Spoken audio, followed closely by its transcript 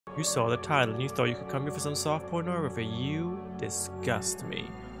You saw the title and you thought you could come here for some soft pornography. You disgust me.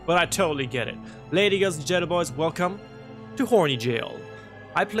 But I totally get it. Ladies and gentlemen, welcome to Horny Jail.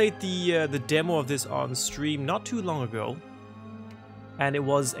 I played the demo of this on stream not too long ago. And it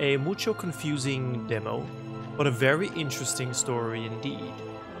was a mucho confusing demo, but a very interesting story indeed.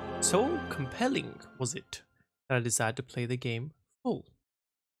 So compelling was it that I decided to play the game full.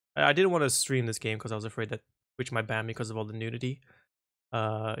 I didn't want to stream this game because I was afraid that Twitch might ban me because of all the nudity.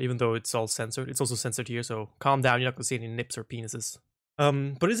 Even though it's all censored. It's also censored here, so calm down, you're not going to see any nips or penises.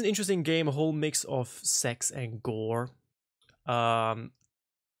 But it's an interesting game, a whole mix of sex and gore.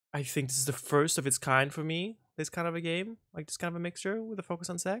 I think this is the first of its kind for me, this kind of a game. Like this kind of a mixture with a focus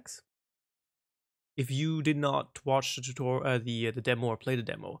on sex. If you did not watch the tutorial, the demo or play the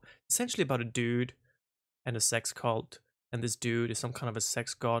demo, it's essentially about a dude and a sex cult. And this dude is some kind of a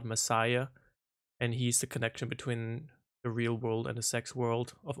sex god messiah. And he's the connection between the real world and the sex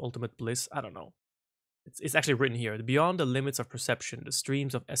world of ultimate bliss. I don't know. It's actually written here. Beyond the limits of perception, the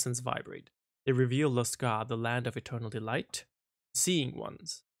streams of essence vibrate. They reveal Lost God, the land of eternal delight. Seeing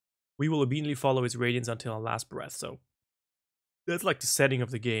ones. We will obediently follow its radiance until our last breath. So that's like the setting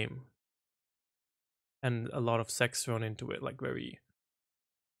of the game. And a lot of sex thrown into it. Like very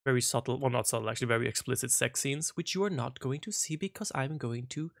subtle. Well, not subtle, actually very explicit sex scenes. Which you are not going to see because I'm going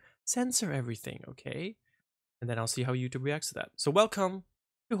to censor everything, okay? And then I'll see how YouTube reacts to that. So welcome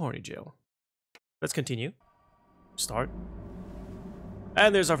to Horny Jail. Let's continue. Start.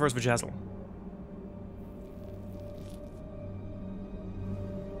 And there's our first vajazzle.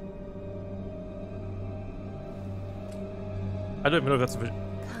 I don't even know if that's a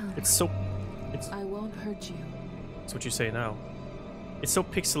It's so... I won't hurt you. That's what you say now. It's so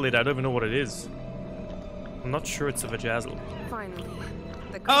pixelated, I don't even know what it is. I'm not sure it's a vajazzle. Finally.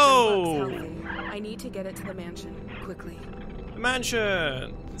 The Oh! looks healthy. I need to get it to the mansion quickly. The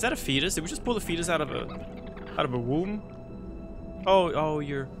mansion! Is that a fetus? Did we just pull the fetus out of a womb? Oh,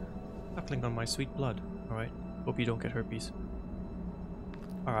 you're suckling on my sweet blood. Alright. Hope you don't get herpes.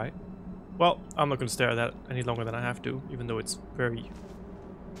 Alright. Well, I'm not gonna stare at that any longer than I have to, even though it's very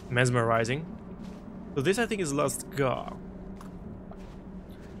mesmerizing. So this I think is Lost God.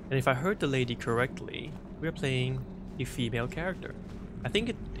 And if I heard the lady correctly, we are playing a female character. I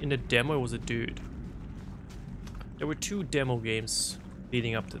think in the demo it was a dude. There were two demo games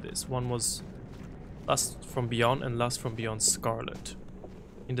leading up to this. One was Lust from Beyond and Lust from Beyond Scarlet.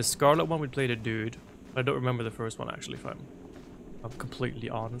 In the Scarlet one we played a dude. I don't remember the first one actually, if I'm completely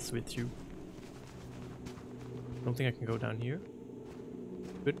honest with you. I don't think I can go down here.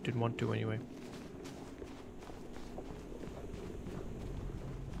 Good, didn't want to anyway.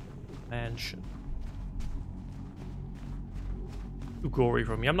 Mansion. Too gory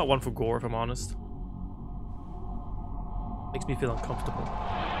for me. I'm not one for gore, if I'm honest. Makes me feel uncomfortable.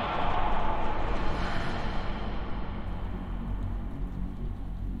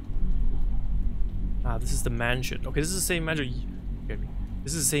 Ah, this is the mansion. Okay, this is the same mansion. Okay,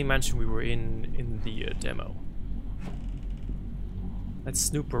 this is the same mansion we were in the demo. Let's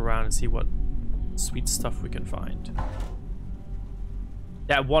snoop around and see what sweet stuff we can find.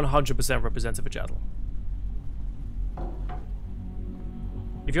 That 100% represents a vajazzle.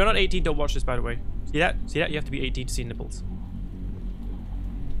 If you're not 18, don't watch this, by the way. See that? See that? You have to be 18 to see nipples.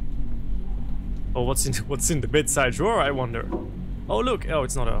 Oh, what's in the bedside drawer, I wonder? Oh, look. Oh,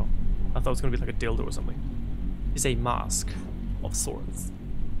 it's not a... I thought it was going to be like a dildo or something. It's a mask of sorts.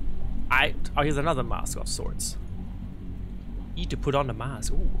 Oh, here's another mask of sorts. Need to put on the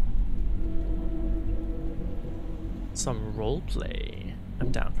mask. Ooh. Some roleplay.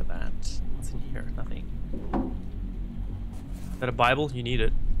 I'm down for that. What's in here? Nothing. Is that a Bible? You need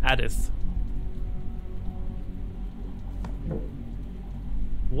it. Addith.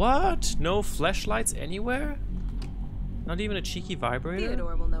 What? No fleshlights anywhere? Not even a cheeky vibrator?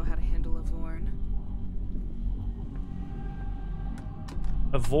 Theodore will know how to handle a Vorn.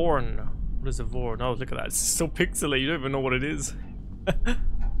 A Vorn. What is a Vorn? Oh, look at that. It's so pixelated. You don't even know what it is.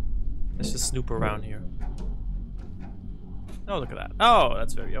 Let's just snoop around here. Oh, look at that. Oh,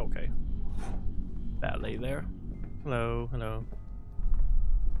 that's very okay. Ballet there. Hello, hello.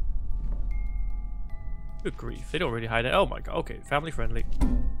 Good grief. They don't really hide it. Oh my god. Okay, family friendly.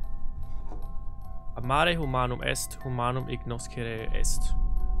 Amare humanum est, humanum ignoscere est.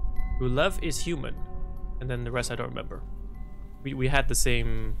 To love is human. And then the rest I don't remember. We had the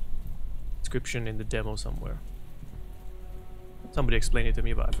same description in the demo somewhere. Somebody explained it to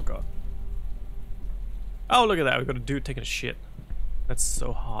me, but I forgot. Oh, look at that. We got a dude taking a shit. That's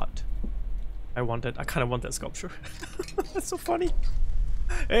so hot. I want that. I kind of want that sculpture. That's so funny.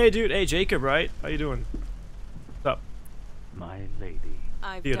 Hey, dude. Hey, Jacob, right? How you doing? What's up? My lady.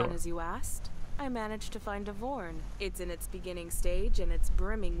 I've Theodore. done as you asked. I managed to find a Vorn. It's in its beginning stage and it's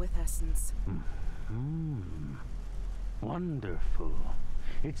brimming with essence. Wonderful.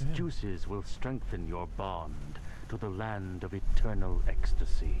 Its juices will strengthen your bond to the land of eternal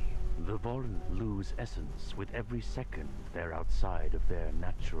ecstasy. The Vorn lose essence with every second they're outside of their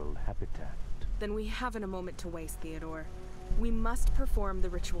natural habitat. Then we haven't a moment to waste, Theodore. We must perform the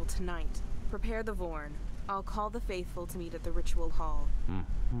ritual tonight. Prepare the Vorn. I'll call the faithful to meet at the ritual hall.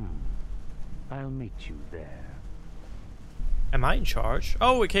 I'll meet you there. Am I in charge?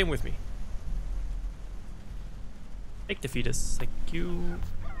 Oh, it came with me. Take the fetus. Thank you.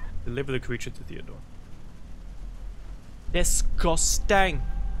 Deliver the creature to Theodore. Disgusting.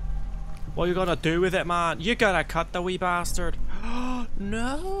 What are you gonna do with it, man? You gotta cut the wee bastard.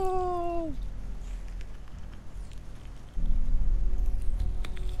 No.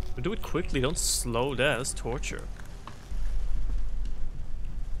 Do it quickly. Don't slow down. That's torture.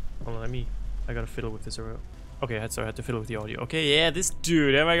 Hold on, I gotta fiddle with this around. Okay, I had to fiddle with the audio. Okay, yeah, this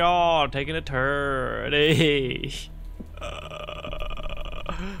dude. Oh my god, taking a turn. Hey.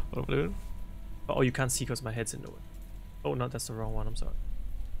 What am I doing? Oh, you can't see because my head's in the way. Oh no, that's the wrong one. I'm sorry.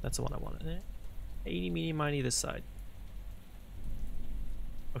 That's the one I wanted. Eeny, meeny, miny, this side.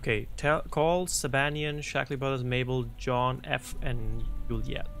 Okay, call Sabanian, HeatleyBros, Mabel, John, F, and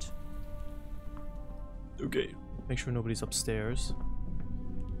Juliet. Okay, make sure nobody's upstairs.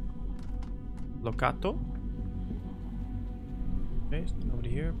 Locato. Okay, nobody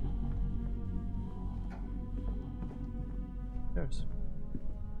here. There's.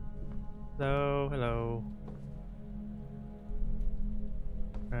 Hello, hello.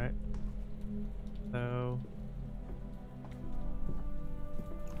 Alright. Hello.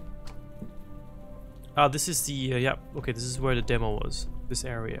 Ah, this is the, yeah, okay, this is where the demo was. This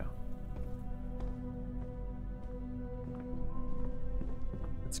area.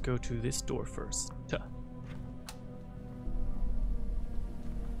 Let's go to this door first. Tuh.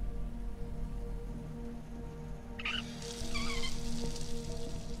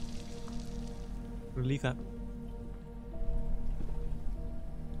 We'll leave that.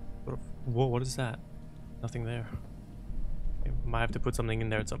 Whoa, what is that? Nothing there. Okay, might have to put something in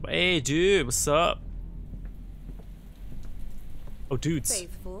there at some point. Hey, dude, what's up? Oh, dudes.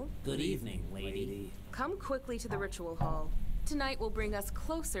 Faithful, Good evening, lady. come quickly to the ritual hall. Tonight will bring us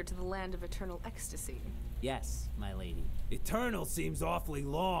closer to the land of eternal ecstasy. Yes, my lady. Eternal seems awfully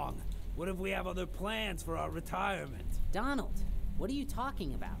long. What if we have other plans for our retirement? Donald, what are you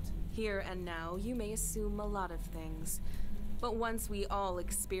talking about? Here and now, you may assume a lot of things. But once we all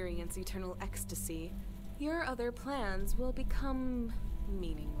experience eternal ecstasy, your other plans will become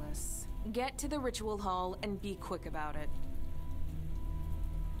meaningless. Get to the ritual hall and be quick about it.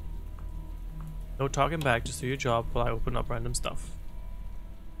 No talking back, just do your job while I open up random stuff.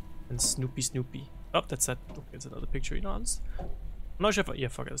 And Snoopy. Oh, that's that. Okay, it's another picture. You know, I'm not sure if yeah,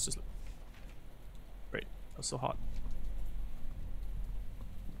 fuck it. Let's just look. Great. That was so hot.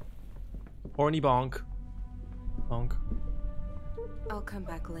 Horny bonk. Bonk. I'll come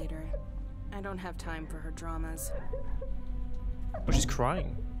back later. I don't have time for her dramas. Oh, she's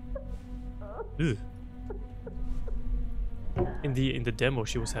crying. Ugh. In the demo,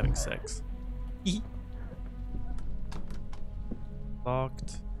 she was having sex.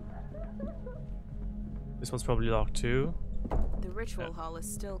 Locked. This one's probably locked too. The ritual hall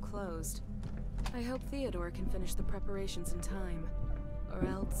is still closed. I hope Theodore can finish the preparations in time, or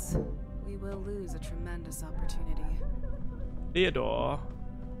else we will lose a tremendous opportunity. Theodore.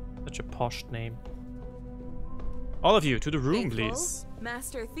 Such a posh name. All of you, to the room, Faithful, please.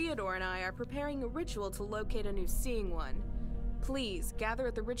 Master Theodore and I are preparing a ritual to locate a new seeing one. Please gather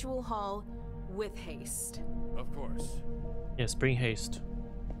at the ritual hall with haste. Of course. Yes, bring haste.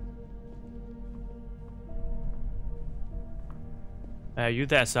 You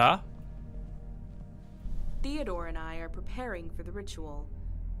there, sir? Theodore and I are preparing for the ritual.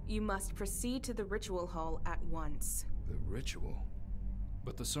 You must proceed to the ritual hall at once. The ritual?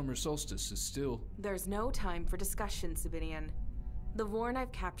 But the summer solstice is still... There's no time for discussion, Sabinian. The Vorn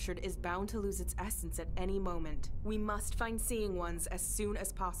I've captured is bound to lose its essence at any moment. We must find seeing ones as soon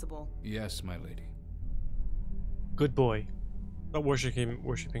as possible. Yes, my lady. Good boy. Not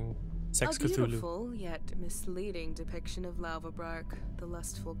worshipping sex A Cthulhu. beautiful yet misleading depiction of Lauvabark, the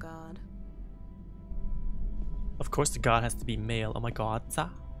lustful god. Of course the god has to be male. Oh my god, sir.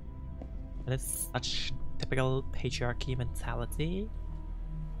 And it's such typical patriarchy mentality.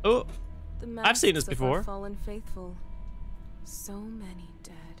 Oh, The I've seen this masks of our before. fallen faithful. So many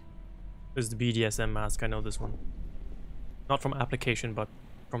dead. There's the BDSM mask. I know this one. Not from application, but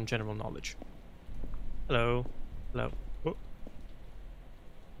from general knowledge. Hello. Hello. Oh.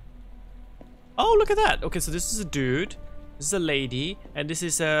 Oh, look at that. Okay, so this is a dude, this is a lady, and this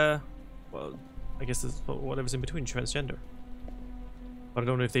is a, well, I guess it's whatever's in between, transgender. But I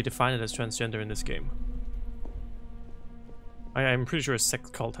don't know if they define it as transgender in this game. I'm pretty sure a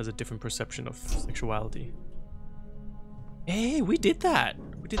sex cult has a different perception of sexuality. Hey, we did that!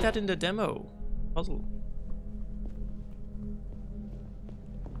 We did that in the demo puzzle.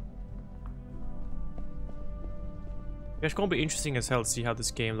 It's gonna be interesting as hell to see how this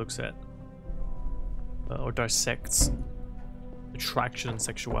game looks at or dissects attraction and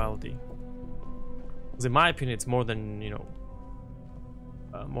sexuality. Because in my opinion, it's more than, you know,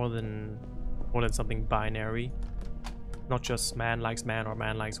 more than something binary. Not just man likes man or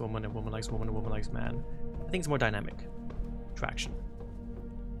man likes woman and woman likes woman and woman likes man. I think it's more dynamic. Attraction.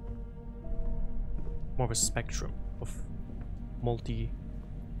 More of a spectrum of multi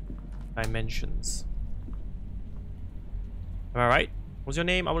dimensions. Am I right? What's your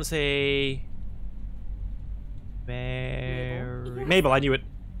name? I want to say Mabel. I knew it.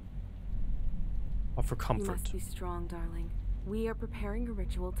 Offer comfort. You must be strong, darling. We are preparing a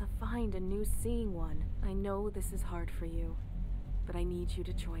ritual to find a new seeing one. I know this is hard for you, but I need you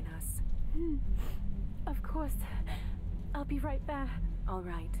to join us. Of course. I'll be right back. All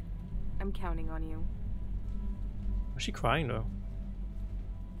right. I'm counting on you. Is she crying though?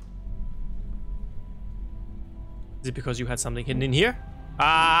 Is it because you had something hidden in here?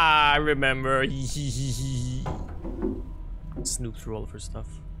 Ah, I remember. Snoop through all of her stuff.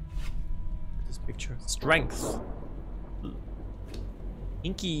 This picture. Strength.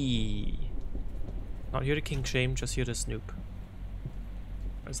 Inky. Not here to kink shame, just here to snoop.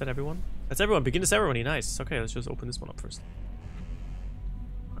 Is that everyone? That's everyone. Begin the ceremony. Nice. Okay, let's just open this one up first.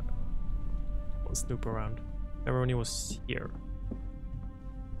 We'll snoop around. Ceremony was here.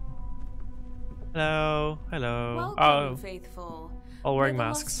 Hello. Hello. Welcome, faithful. All wearing May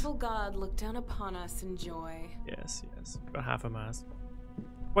masks. The lustful God look down upon us in joy. Yes, yes. Got half a mask.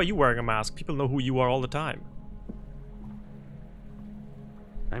 Why are you wearing a mask? People know who you are all the time.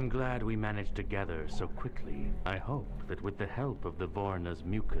 I'm glad we managed to gather so quickly. I hope that with the help of the Vorna's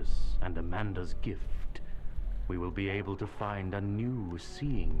mucus and Amanda's gift, we will be able to find a new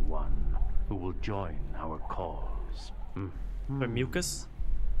seeing one who will join our cause. The mucus?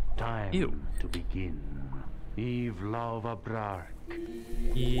 Time Ew. to begin. Eve lava brak.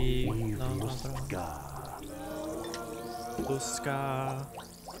 Eve Luska. Luska.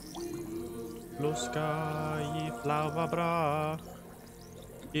 Luska. Eve lava bra.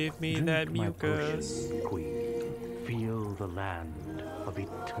 Give me Drink that my mucus. potion, Queen. Feel the land of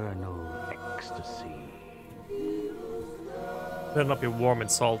eternal ecstasy. Better not be warm and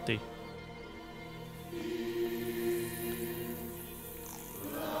salty.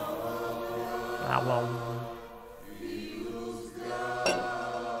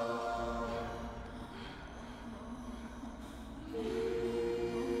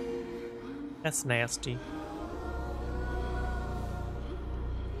 That's nasty.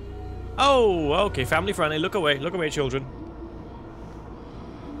 Oh, okay, family friendly. Look away, children.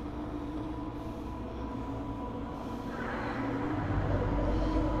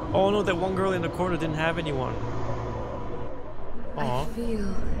 Oh no, that one girl in the corner didn't have anyone. Aw.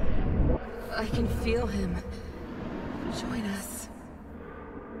 I can feel him. Join us.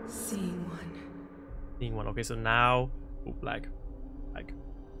 Seeing one. Seeing one. Okay, so now, oh, lag.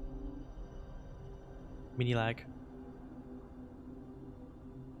 Mini lag.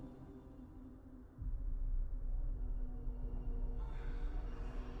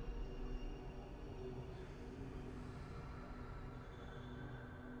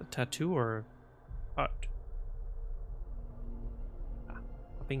 A tattoo or art?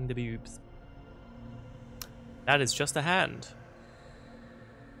 Popping the boobs. That is just a hand.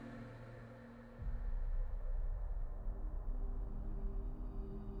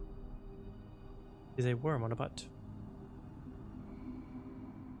 Is a worm on a butt.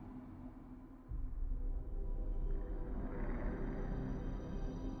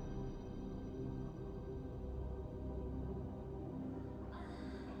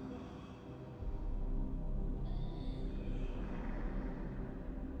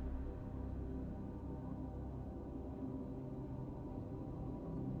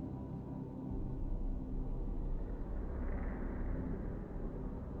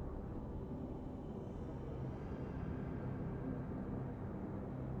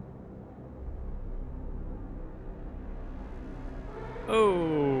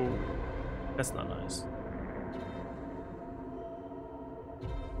 Oh, that's not nice.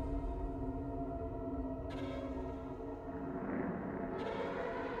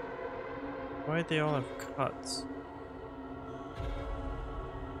 Why do they all have cuts?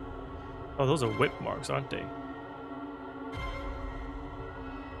 Oh, those are whip marks, aren't they?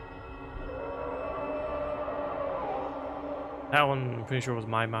 That one, I'm pretty sure was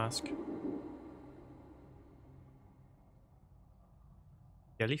my mask.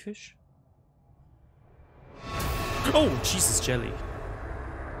 Jellyfish? Oh, Jesus, jelly.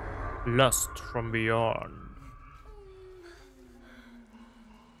 Lust from beyond.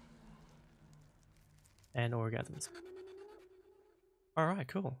 And orgasms. Alright,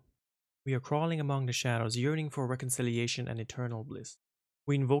 cool. We are crawling among the shadows, yearning for reconciliation and eternal bliss.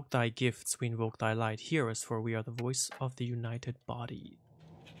 We invoke thy gifts, we invoke thy light. Hear us, for we are the voice of the united body.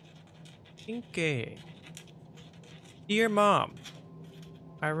 Okay. Dear Mom,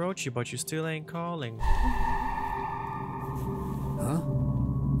 I wrote you, but you still ain't calling. Huh?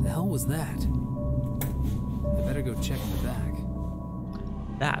 The hell was that? I better go check in the back.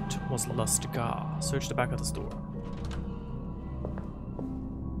 That was Lustgar. Search the back of the store.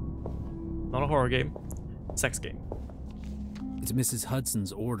 Not a horror game. Sex game. It's Mrs.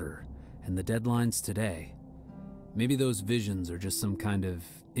 Hudson's order, and the deadline's today. Maybe those visions are just some kind of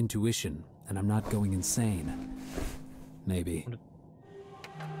intuition, and I'm not going insane. Maybe.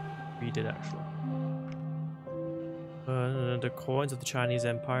 Read it, actually. The coins of the Chinese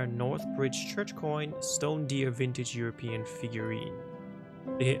Empire, North Bridge Church coin, Stone Deer vintage European figurine.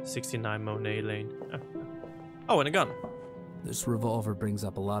 69 Monet Lane. Oh, and a gun. This revolver brings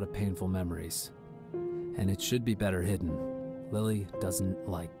up a lot of painful memories, and it should be better hidden. Lily doesn't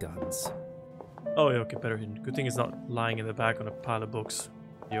like guns. Oh, yeah, okay, better hidden. Good thing it's not lying in the back on a pile of books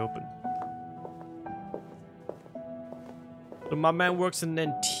in the open. So my man works in an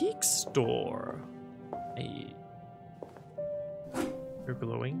antique store. Hey. You're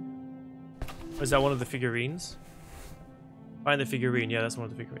glowing. Is that one of the figurines? Find the figurine. Yeah, that's one of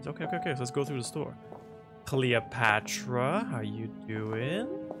the figurines. Okay, okay, okay. So let's go through the store. Cleopatra, how you doing?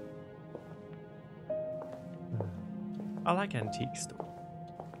 I like antique store.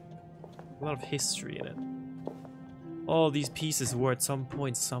 A lot of history in it. All these pieces were at some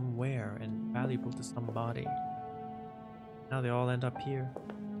point somewhere and valuable to somebody. Now they all end up here.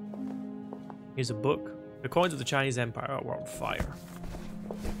 Here's a book. The coins of the Chinese Empire were on fire.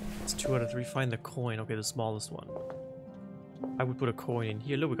 It's 2 out of 3. Find the coin. Okay, the smallest one. I would put a coin in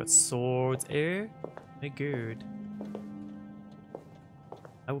here. Look, we got swords. Eh? My good.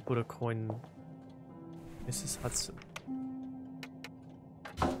 I would put a coin. Mrs. Hudson.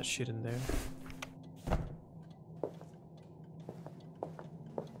 That shit in there.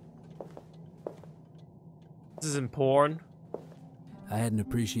 This isn't porn. I had an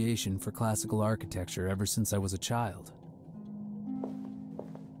appreciation for classical architecture ever since I was a child.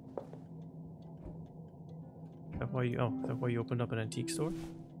 Is that why you opened up an antique store?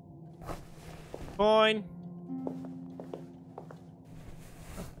 Coin.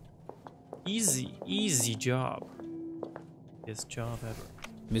 Easy job. Best job ever.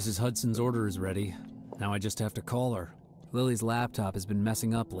 Mrs. Hudson's order is ready. Now I just have to call her. Lily's laptop has been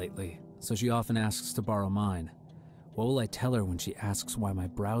messing up lately, so she often asks to borrow mine. What will I tell her when she asks why my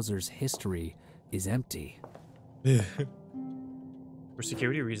browser's history is empty? For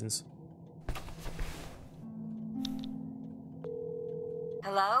security reasons.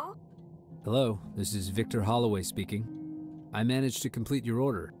 Hello? Hello, this is Victor Holloway speaking. I managed to complete your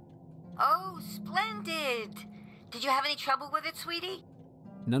order. Oh, splendid! Did you have any trouble with it, sweetie?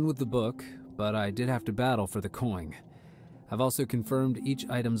 None with the book, but I did have to battle for the coin. I've also confirmed each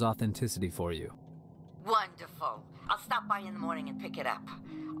item's authenticity for you. Wonderful. I'll stop by in the morning and pick it up.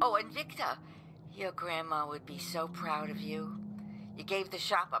 Oh, and Victor, your grandma would be so proud of you. You gave the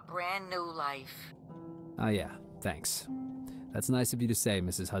shop a brand new life. Ah, yeah, thanks. That's nice of you to say,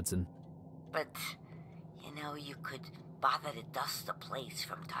 Mrs. Hudson. But, you know, you could bother to dust the place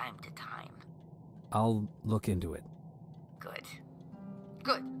from time to time. I'll look into it. Good.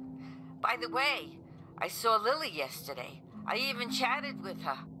 Good. By the way, I saw Lily yesterday. I even chatted with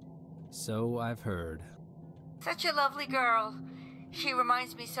her. So I've heard. Such a lovely girl. She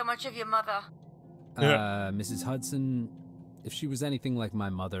reminds me so much of your mother. Mrs. Hudson, if she was anything like my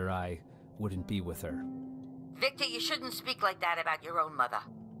mother, I wouldn't be with her. Victor, you shouldn't speak like that about your own mother.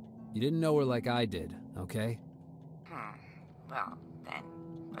 You didn't know her like I did, okay? Well, then,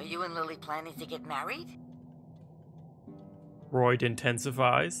 are you and Lily planning to get married? Royd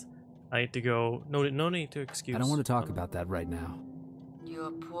intensifies. I need to go. No need to excuse. I don't want to talk about that right now.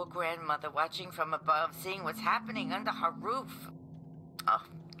 Your poor grandmother watching from above, seeing what's happening under her roof. Oh,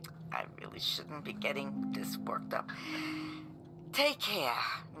 I really shouldn't be getting this worked up. Take care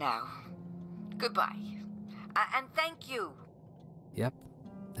now. Goodbye. And thank you. Yep,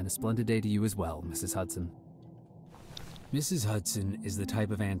 and a splendid day to you as well, Mrs. Hudson. Mrs. Hudson is the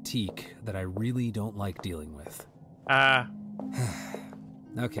type of antique that I really don't like dealing with.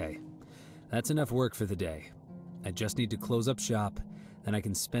 Okay, that's enough work for the day. I just need to close up shop, then I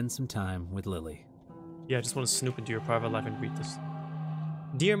can spend some time with Lily. Yeah, I just want to snoop into your private life and read this.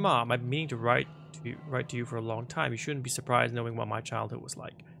 Dear Mom, I've been meaning to write to you for a long time. You shouldn't be surprised knowing what my childhood was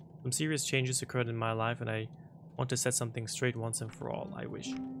like. Some serious changes occurred in my life, and I want to set something straight once and for all. I wish.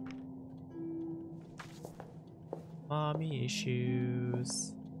 Mommy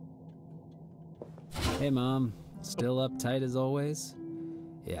issues. Hey, Mom. Still uptight as always?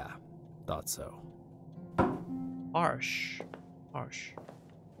 Yeah, thought so. Harsh. Harsh.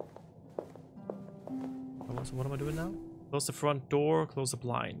 So what am I doing now? Close the front door, close the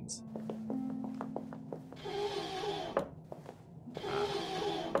blinds.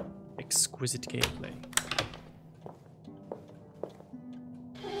 Exquisite gameplay.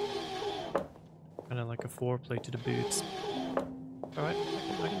 Kinda like a foreplay to the boots. Alright,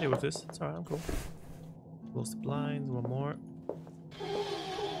 I can deal with this. It's alright, I'm cool. Close the blinds, one more.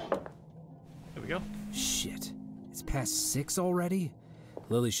 There we go. Shit. It's past 6 already?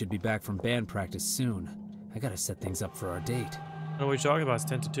 Lily should be back from band practice soon. I gotta set things up for our date. I don't know what you're talking about, it's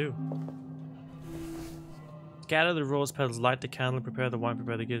 10 to 2. Scatter the rose petals, light the candle, prepare the wine,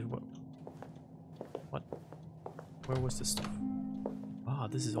 prepare the gift. What? Where was this stuff? Ah,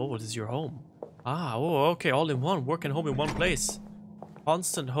 this is your home. Ah, oh, okay, all in one. Work and home in one place.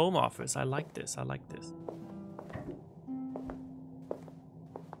 Constant home office. I like this, I like this.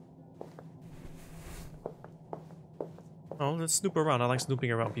 Oh, let's snoop around. I like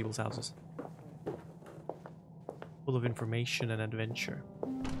snooping around people's houses. Full of information and adventure.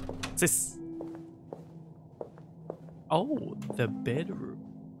 What's this? Oh, the bedroom.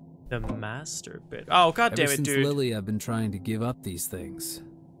 The master bed. Oh, god damn it, dude. Ever since Lily, I've been trying to give up these things.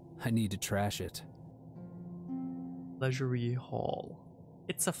 I need to trash it. Pleasury hall.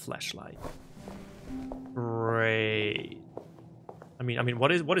 It's a flashlight. Great. I mean,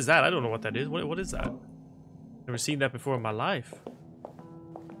 what is that? I don't know what that is. What is that? Never seen that before in my life.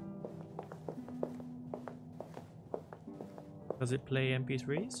 Does it play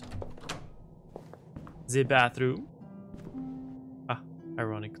MP3s? The bathroom. Ah,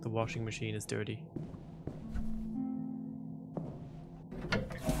 ironic. The washing machine is dirty.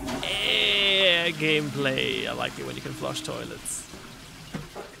 Gameplay. I like it when you can flush toilets.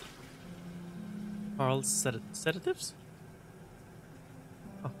 Carl's sedatives?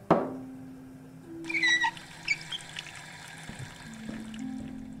 Oh.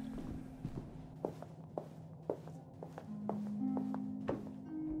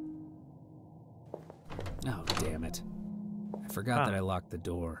 Oh, damn it. I forgot that I locked the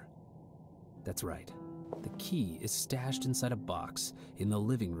door. That's right. The key is stashed inside a box in the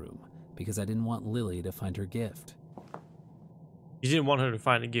living room because I didn't want Lily to find her gift. You didn't want her to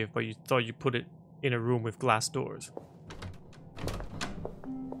find a gift, but you thought you put it in a room with glass doors.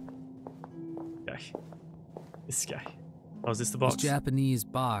 This guy. Oh, is this the box? This Japanese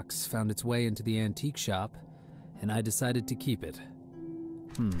box found its way into the antique shop, and I decided to keep it.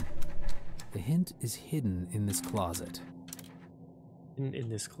 The hint is hidden in this closet. In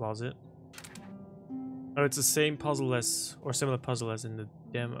this closet? Oh, it's the same puzzle as, or similar puzzle as in the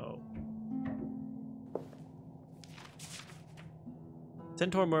demo.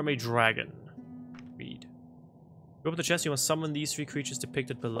 Centaur, Mermaid, Dragon. Read. Open the chest, you must summon these 3 creatures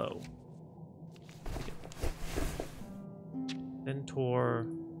depicted below. Centaur.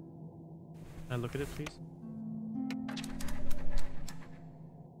 Can I look at it, please?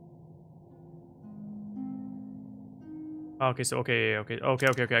 Oh, okay, so okay, I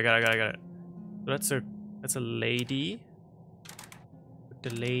got it. So that's a lady. Put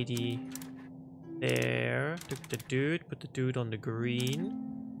the lady there. Took the dude, put the dude on the green.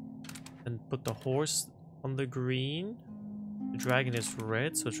 And put the horse on the green. The dragon is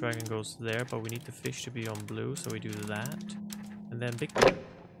red, so the dragon goes there, but we need the fish to be on blue, so we do that. And then big.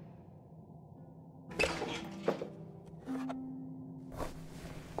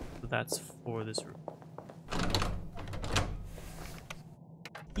 So that's for this room.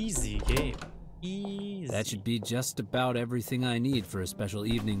 Easy game. Easy. That should be just about everything I need for a special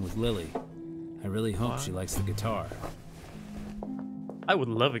evening with Lily. I really hope she likes the guitar. I would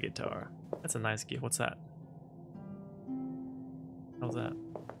love a guitar. That's a nice gift. What's that? How's that?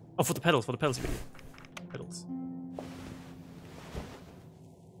 Oh, for the pedals. Pedals.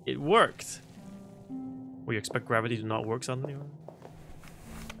 It worked. Well, you expect gravity to not work suddenly?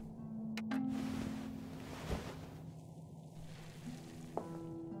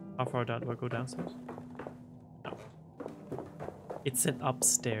 How far down do I go downstairs? No. It's an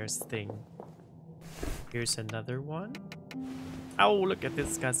upstairs thing. Here's another one. Oh, look at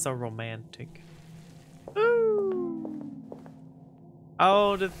this guy, so romantic. Ooh.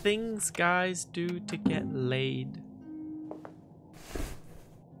 Oh, the things guys do to get laid.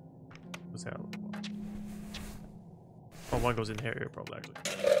 What's that? Oh, one goes in here probably actually.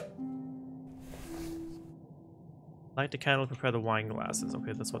 Light the candle, prepare the wine glasses.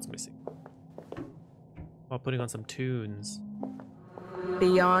 Okay, that's what's missing. While putting on some tunes.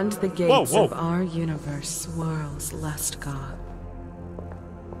 Beyond the gates Whoa, whoa. of our universe swirls lust god.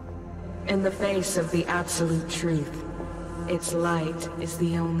 In the face of the absolute truth, its light is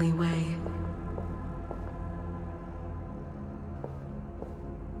the only way.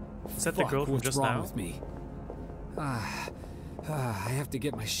 Is that the girl from what's just wrong now? with me? I have to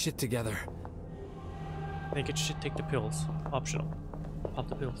get my shit together. Make it shit, take the pills. Optional. Pop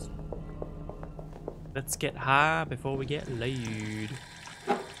the pills. Let's get high before we get laid.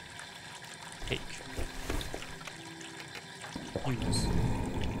 Cake. Use.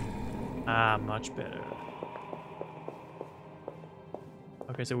 Ah, much better.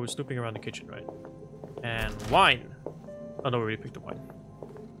 Okay, so we're snooping around the kitchen, right? And wine! Oh no, we already picked the wine.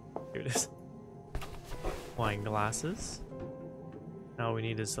 Here it is. Wine glasses. Now we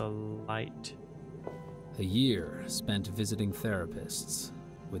need is a light. A year spent visiting therapists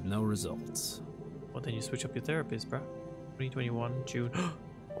with no results. Well, then you switch up your therapist, bro. 2021, June.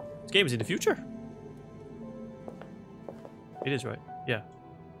 This game is in the future. It is, right? Yeah.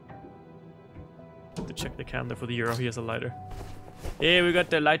 Have to check the calendar for the year. Oh, he has a lighter. Hey, we got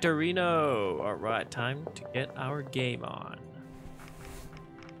the lighterino. Alright, time to get our game on.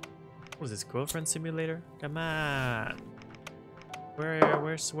 What is this, girlfriend simulator? Come on.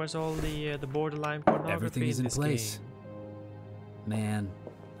 Where's all the borderline pornography? Everything is in this place. game? Man,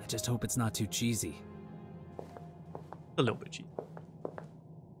 I just hope it's not too cheesy. A little bit cheap.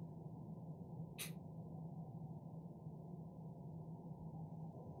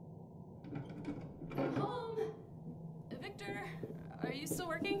 Home! Victor, are you still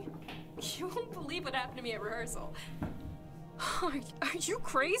working? You won't believe what happened to me at rehearsal. Are you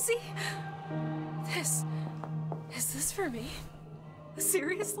crazy? Is this for me?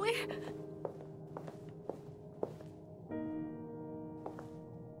 Seriously?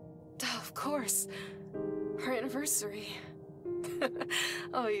 Oh, of course. Our anniversary.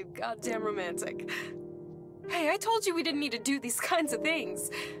 Oh, you goddamn romantic. Hey, I told you we didn't need to do these kinds of things.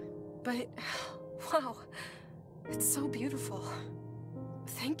 But, wow, it's so beautiful.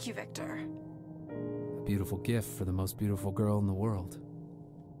 Thank you, Victor. A beautiful gift for the most beautiful girl in the world.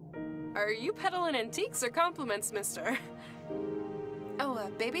 Are you peddling antiques or compliments, mister?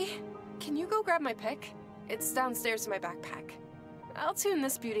 Oh, baby, can you go grab my pick? It's downstairs in my backpack. I'll tune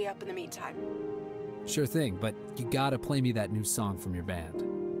this beauty up in the meantime. Sure thing, but you gotta play me that new song from your band.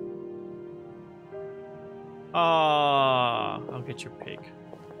 I'll get your pick.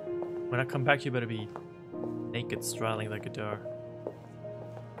 When I come back, you better be naked, straddling the guitar.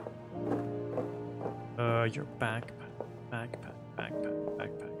 Your backpack.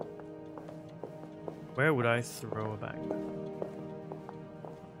 Where would I throw a backpack?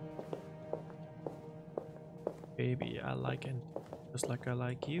 Baby, I like it just like I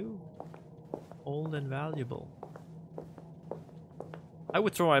like you. Old and valuable. I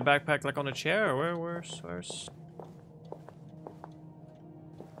would throw my backpack like on a chair. Where's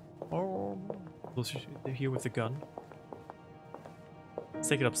Oh, they're here with the gun. Let's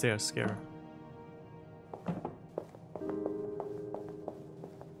take it upstairs, scare her.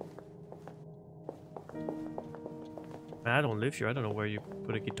 Man, I don't live here. I don't know where you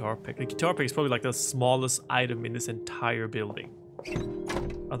put a guitar pick. The guitar pick is probably like the smallest item in this entire building.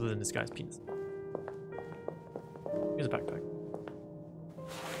 Other than this guy's penis. Here's a backpack.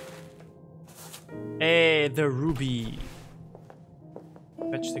 Hey, the ruby.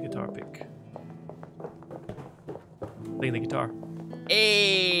 Fetch the guitar pick. Playing the guitar.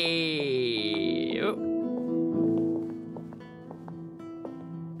 Hey. Oh.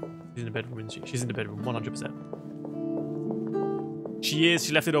 She's in the bedroom, isn't she? She's in the bedroom, 100%. She is.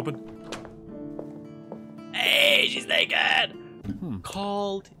 She left it open. Hey, she's naked.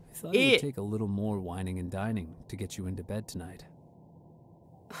 Called I thought it would take a little more whining and dining to get you into bed tonight.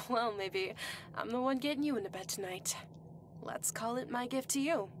 Well, maybe I'm the one getting you into bed tonight. Let's call it my gift to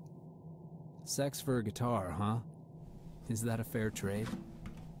you. Sex for a guitar, huh? Is that a fair trade?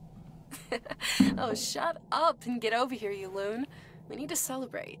 Oh, shut up and get over here, you loon. We need to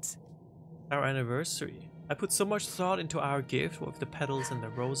celebrate. Our anniversary. I put so much thought into our gift with the petals and the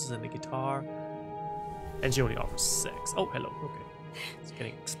roses and the guitar. And she only offers sex. Oh, hello. Okay. It's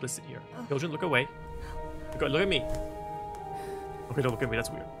getting explicit here. Children, look away. Look at me. Okay, don't look at me. That's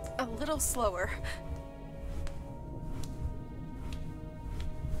weird. A little slower.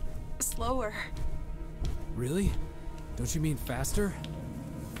 slower. Really? Don't you mean faster?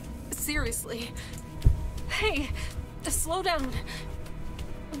 Seriously. Hey, slow down.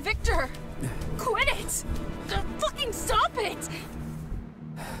 Victor! Quit it! Fucking stop it!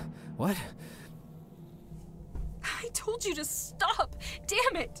 What? I told you to stop!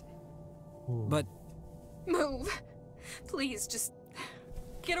 Damn it! But... Move. Please, just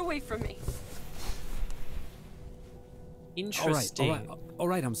get away from me. Interesting. All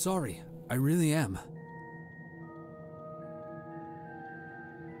right, I'm sorry. I really am.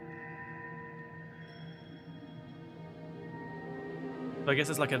 So I guess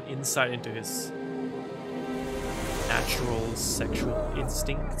it's like an insight into his natural sexual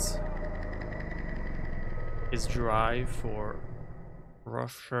instincts. His drive for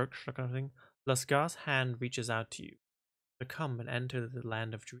rough sex, that kind of thing. Laskar's hand reaches out to you. To come and enter the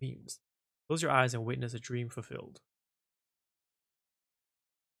land of dreams. Close your eyes and witness a dream fulfilled.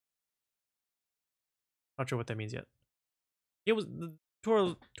 Not sure what that means yet. It was the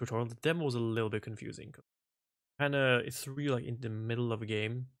tutorial. The demo was a little bit confusing. It threw you like in the middle of a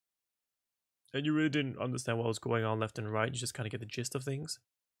game, and you really didn't understand what was going on left and right. You just kind of get the gist of things.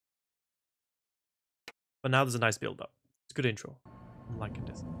 But now there's a nice build up. It's a good intro. I'm liking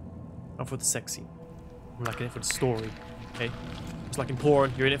this. Not for the sex scene. I'm liking it for the story. Okay, it's like in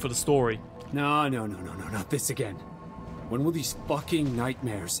porn. You're in it for the story. No, not this again. When will these fucking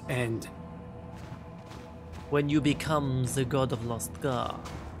nightmares end? When you become the god of Lasgar.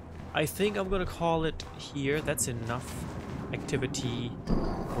 I think I'm gonna call it here. That's enough activity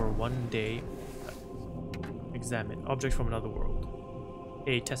for one day. Examine. Object from another world.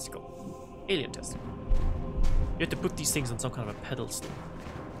 A testicle. Alien testicle. You have to put these things on some kind of a pedestal.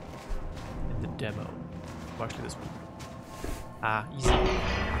 In the demo. Well, actually this one. Ah, easy.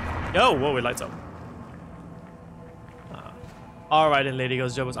 Yo, whoa, it lights up. Alright then, lady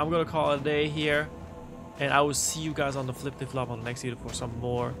girls, jobbers. I'm gonna call it a day here. And I will see you guys on the flip-flop on the next video for some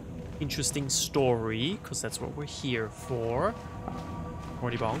more interesting story, because that's what we're here for.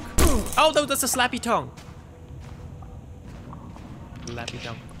 Horny bonk. Oh, no, that's a slappy tongue. Slappy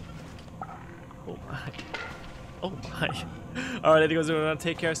tongue. Oh my. Oh my. Alright, ladies and gentlemen,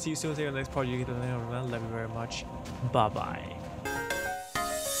 take care. See you soon. See you in the next part. You get the name. Love you very much. Bye bye.